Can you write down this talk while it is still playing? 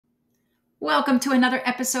Welcome to another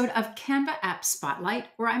episode of Canva App Spotlight,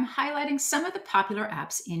 where I'm highlighting some of the popular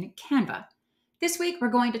apps in Canva. This week, we're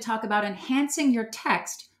going to talk about enhancing your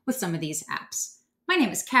text with some of these apps. My name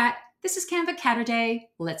is Kat. This is Canva Catterday.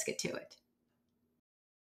 Let's get to it.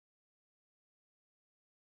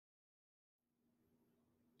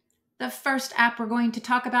 The first app we're going to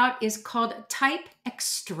talk about is called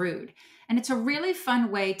TypeExtrude, and it's a really fun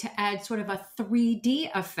way to add sort of a 3D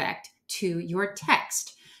effect to your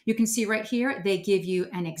text. You can see right here, they give you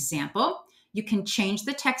an example. You can change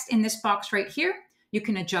the text in this box right here. You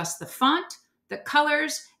can adjust the font, the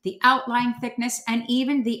colors, the outline thickness, and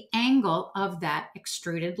even the angle of that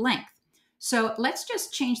extruded length. So let's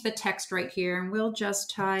just change the text right here, and we'll just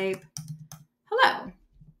type hello.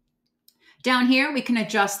 Down here, we can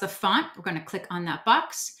adjust the font. We're going to click on that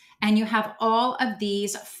box, and you have all of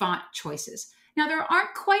these font choices. Now, there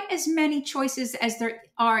aren't quite as many choices as there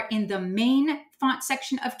are in the main font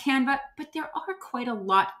section of Canva, but there are quite a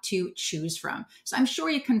lot to choose from. So I'm sure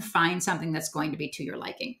you can find something that's going to be to your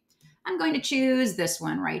liking. I'm going to choose this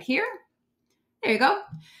one right here. There you go.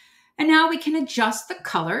 And now we can adjust the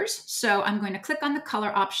colors. So I'm going to click on the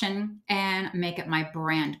color option and make it my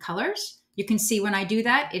brand colors. You can see when I do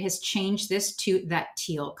that, it has changed this to that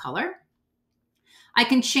teal color. I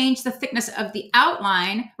can change the thickness of the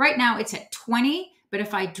outline. Right now it's at 20, but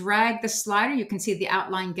if I drag the slider, you can see the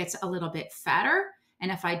outline gets a little bit fatter. And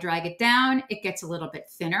if I drag it down, it gets a little bit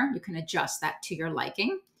thinner. You can adjust that to your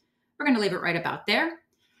liking. We're going to leave it right about there.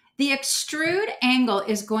 The extrude angle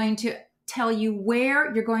is going to tell you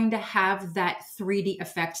where you're going to have that 3D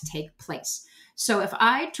effect take place. So if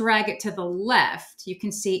I drag it to the left, you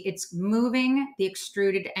can see it's moving the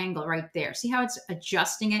extruded angle right there. See how it's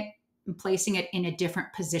adjusting it and placing it in a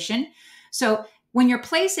different position? So when you're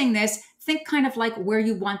placing this, think kind of like where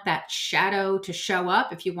you want that shadow to show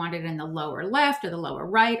up. If you want it in the lower left or the lower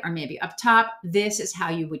right, or maybe up top, this is how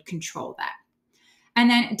you would control that. And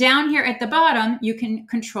then down here at the bottom, you can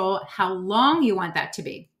control how long you want that to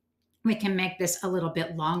be. We can make this a little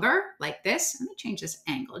bit longer like this. Let me change this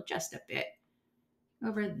angle just a bit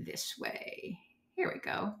over this way. Here we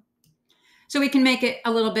go. So we can make it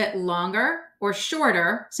a little bit longer or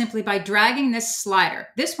shorter simply by dragging this slider.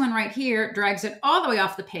 This one right here drags it all the way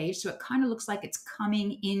off the page, so it kind of looks like it's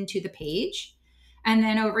coming into the page. And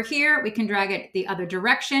then over here, we can drag it the other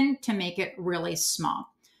direction to make it really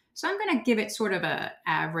small. So I'm going to give it sort of an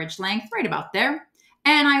average length right about there.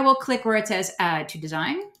 And I will click where it says Add to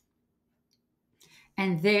Design.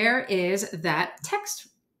 And there is that text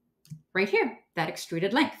right here, that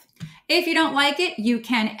extruded length. If you don't like it, you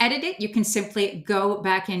can edit it. You can simply go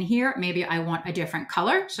back in here. Maybe I want a different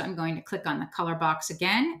color. So I'm going to click on the color box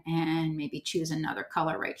again and maybe choose another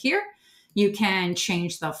color right here. You can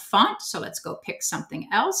change the font. So let's go pick something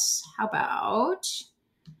else. How about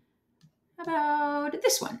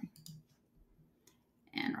this one?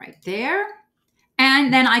 And right there.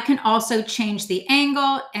 And then I can also change the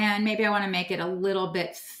angle, and maybe I want to make it a little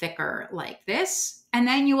bit thicker like this. And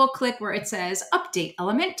then you will click where it says Update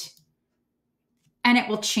Element, and it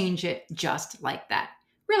will change it just like that.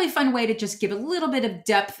 Really fun way to just give a little bit of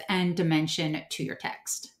depth and dimension to your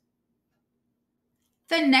text.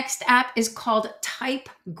 The next app is called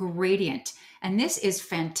TypeGradient, and this is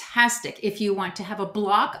fantastic if you want to have a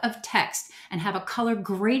block of text and have a color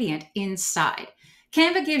gradient inside.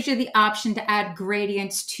 Canva gives you the option to add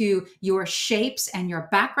gradients to your shapes and your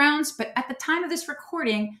backgrounds, but at the time of this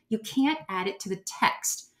recording, you can't add it to the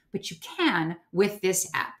text, but you can with this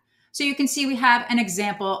app. So you can see we have an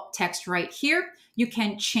example text right here. You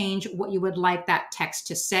can change what you would like that text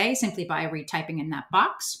to say simply by retyping in that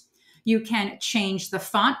box. You can change the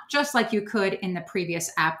font just like you could in the previous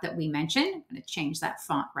app that we mentioned. I'm going to change that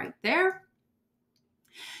font right there.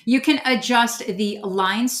 You can adjust the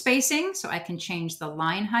line spacing. So I can change the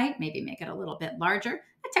line height, maybe make it a little bit larger.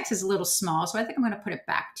 That text is a little small, so I think I'm going to put it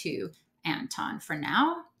back to Anton for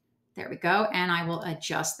now. There we go. And I will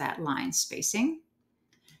adjust that line spacing.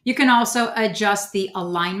 You can also adjust the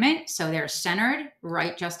alignment. So they're centered,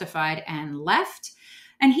 right, justified, and left.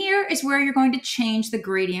 And here is where you're going to change the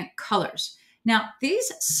gradient colors. Now,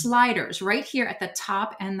 these sliders right here at the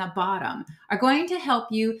top and the bottom are going to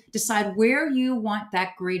help you decide where you want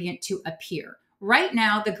that gradient to appear. Right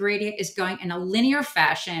now, the gradient is going in a linear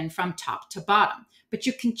fashion from top to bottom, but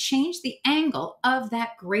you can change the angle of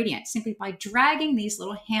that gradient simply by dragging these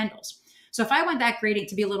little handles. So if I want that gradient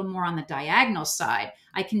to be a little more on the diagonal side,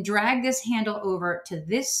 I can drag this handle over to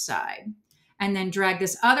this side and then drag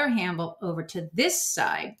this other handle over to this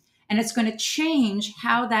side. And it's going to change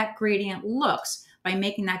how that gradient looks by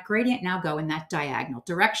making that gradient now go in that diagonal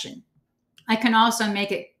direction. I can also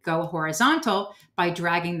make it go horizontal by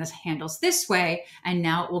dragging the handles this way, and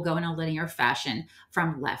now it will go in a linear fashion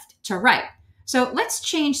from left to right. So let's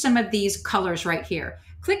change some of these colors right here.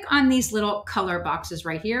 Click on these little color boxes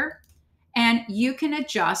right here, and you can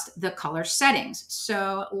adjust the color settings.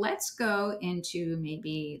 So let's go into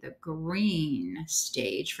maybe the green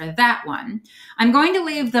stage for that one. I'm going to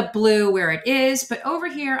leave the blue where it is, but over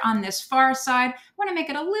here on this far side, I want to make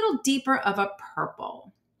it a little deeper of a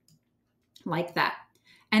purple, like that.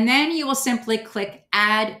 And then you will simply click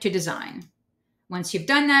Add to Design. Once you've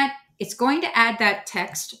done that, it's going to add that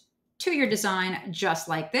text to your design just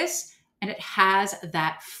like this, and it has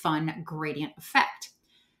that fun gradient effect.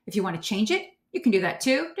 If you want to change it, you can do that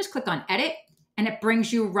too. Just click on Edit, and it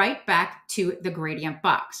brings you right back to the gradient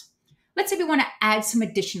box. Let's say we want to add some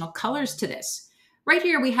additional colors to this. Right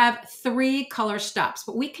here, we have 3 color stops,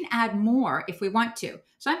 but we can add more if we want to.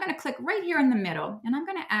 So I'm going to click right here in the middle, and I'm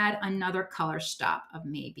going to add another color stop of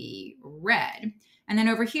maybe red. And then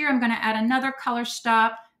over here, I'm going to add another color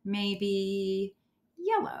stop, maybe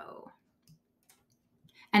yellow.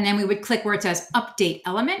 And then we would click where it says Update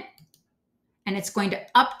Element, and it's going to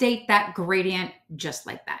update that gradient just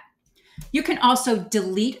like that. You can also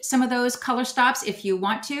delete some of those color stops if you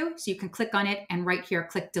want to. So you can click on it and right here,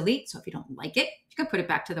 click delete. So if you don't like it, you can put it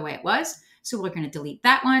back to the way it was. So we're going to delete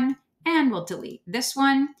that one, and we'll delete this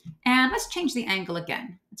one. And let's change the angle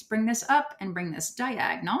again. Let's bring this up and bring this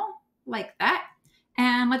diagonal like that.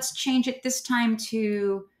 And let's change it this time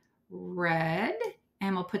to red.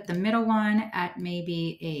 And we'll put the middle one at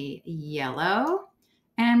maybe a yellow.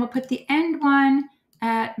 And we'll put the end one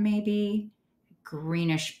at maybe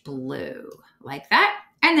greenish blue, like that.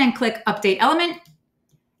 And then click Update Element.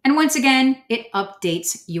 And once again, it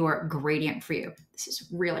updates your gradient for you. This is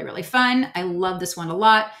really, really fun. I love this one a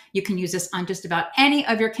lot. You can use this on just about any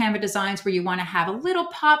of your Canva designs where you want to have a little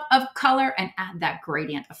pop of color and add that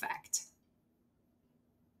gradient effect.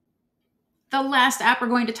 The last app we're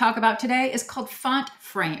going to talk about today is called Font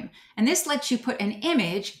Frame, and this lets you put an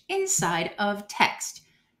image inside of text.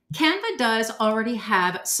 Canva does already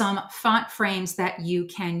have some font frames that you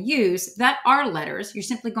can use that are letters. You're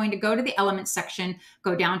simply going to go to the Elements section,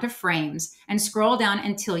 go down to Frames, and scroll down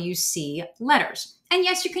until you see letters. And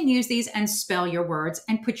yes, you can use these and spell your words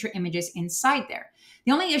and put your images inside there.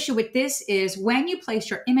 The only issue with this is when you place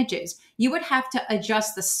your images, you would have to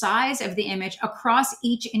adjust the size of the image across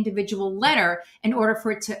each individual letter in order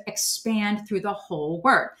for it to expand through the whole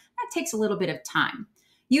word. That takes a little bit of time.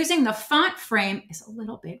 Using the font frame is a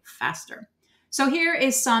little bit faster. So here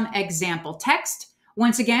is some example text.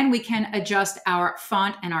 Once again, we can adjust our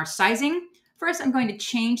font and our sizing. First, I'm going to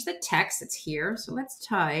change the text that's here. So let's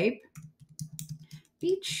type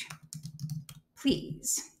beach,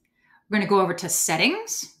 please. We're going to go over to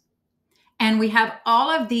settings, and we have all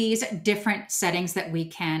of these different settings that we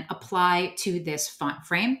can apply to this font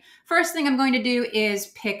frame. First thing I'm going to do is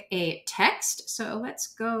pick a text. So let's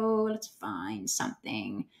find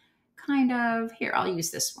something kind of, here, I'll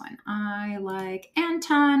use this one. I like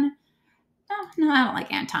Anton. No, I don't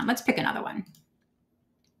like Anton. Let's pick another one.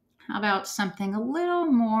 How about something a little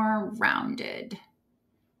more rounded?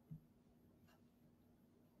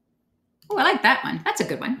 Oh, I like that one. That's a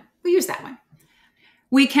good one. We'll use that one.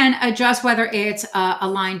 We can adjust whether it's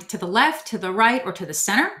aligned to the left, to the right, or to the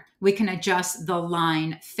center. We can adjust the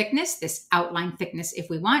line thickness, this outline thickness if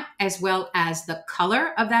we want, as well as the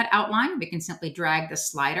color of that outline. We can simply drag the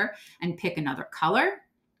slider and pick another color,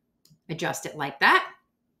 adjust it like that.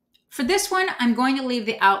 For this one, I'm going to leave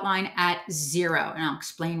the outline at 0, and I'll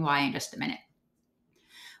explain why in just a minute.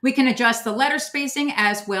 We can adjust the letter spacing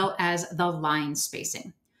as well as the line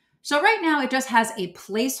spacing. So right now it just has a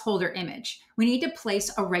placeholder image. We need to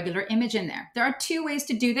place a regular image in there. There are 2 ways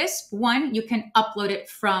to do this. One, you can upload it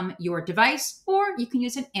from your device, or you can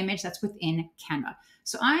use an image that's within Canva.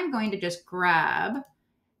 So I'm going to just grab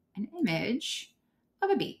an image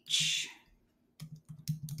of a beach.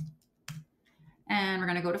 And we're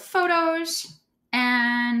going to go to Photos,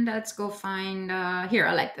 and let's go find, here,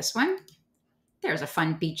 I like this one. There's a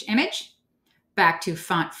fun beach image. Back to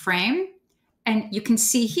Font Frame. And you can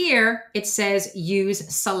see here, it says use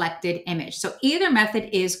selected image. So either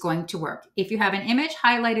method is going to work. If you have an image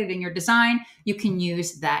highlighted in your design, you can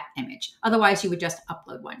use that image. Otherwise, you would just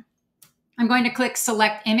upload one. I'm going to click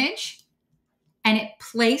select image, and it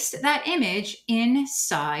placed that image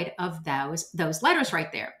inside of those letters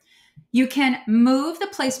right there. You can move the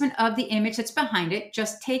placement of the image that's behind it.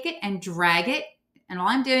 Just take it and drag it. And all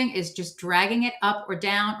I'm doing is just dragging it up or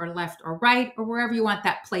down or left or right or wherever you want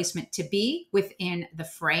that placement to be within the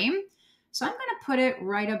frame. So I'm going to put it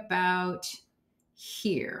right about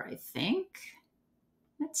here, I think.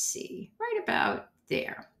 let's see, right about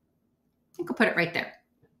there. I think I'll put it right there.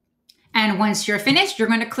 And once you're finished, you're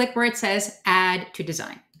going to click where it says Add to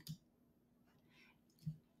Design.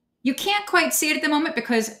 You can't quite see it at the moment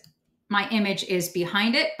because my image is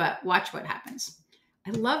behind it, but watch what happens.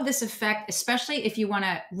 I love this effect, especially if you want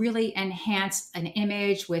to really enhance an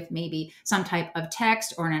image with maybe some type of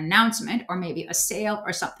text or an announcement or maybe a sale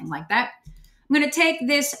or something like that. I'm going to take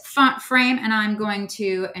this font frame and I'm going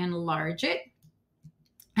to enlarge it.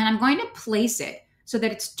 And I'm going to place it so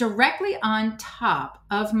that it's directly on top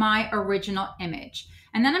of my original image.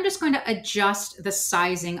 And then I'm just going to adjust the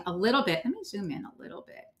sizing a little bit. Let me zoom in a little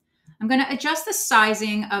bit. I'm going to adjust the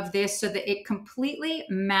sizing of this so that it completely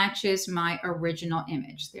matches my original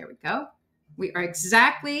image. There we go. We are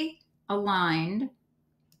exactly aligned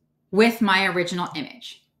with my original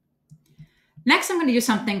image. Next, I'm going to do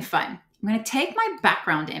something fun. I'm going to take my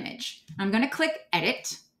background image. I'm going to click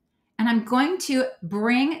Edit, and I'm going to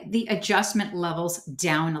bring the adjustment levels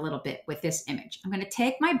down a little bit with this image. I'm going to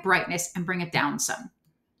take my brightness and bring it down some.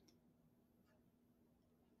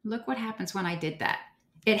 Look what happens when I did that.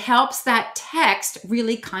 It helps that text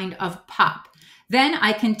really kind of pop. Then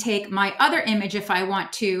I can take my other image if I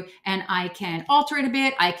want to, and I can alter it a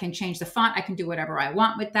bit. I can change the font. I can do whatever I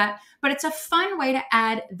want with that. But it's a fun way to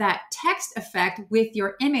add that text effect with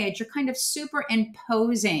your image. You're kind of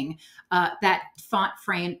superimposing that font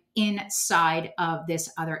frame inside of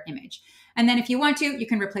this other image. And then if you want to, you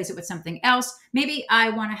can replace it with something else. Maybe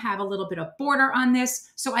I want to have a little bit of border on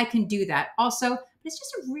this, so I can do that also. It's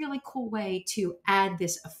just a really cool way to add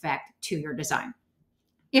this effect to your design.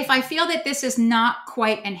 If I feel that this is not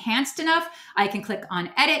quite enhanced enough, I can click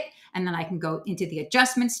on Edit, and then I can go into the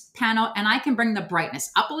Adjustments panel, and I can bring the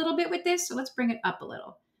brightness up a little bit with this. So let's bring it up a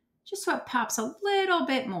little, just so it pops a little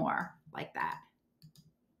bit more like that.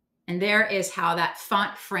 And there is how that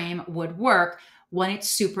font frame would work when it's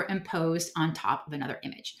superimposed on top of another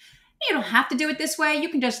image. You don't have to do it this way. You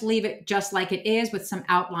can just leave it just like it is with some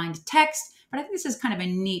outlined text. But I think this is kind of a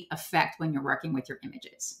neat effect when you're working with your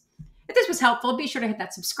images. If this was helpful, be sure to hit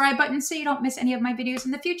that subscribe button so you don't miss any of my videos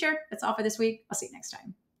in the future. That's all for this week. I'll see you next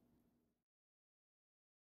time.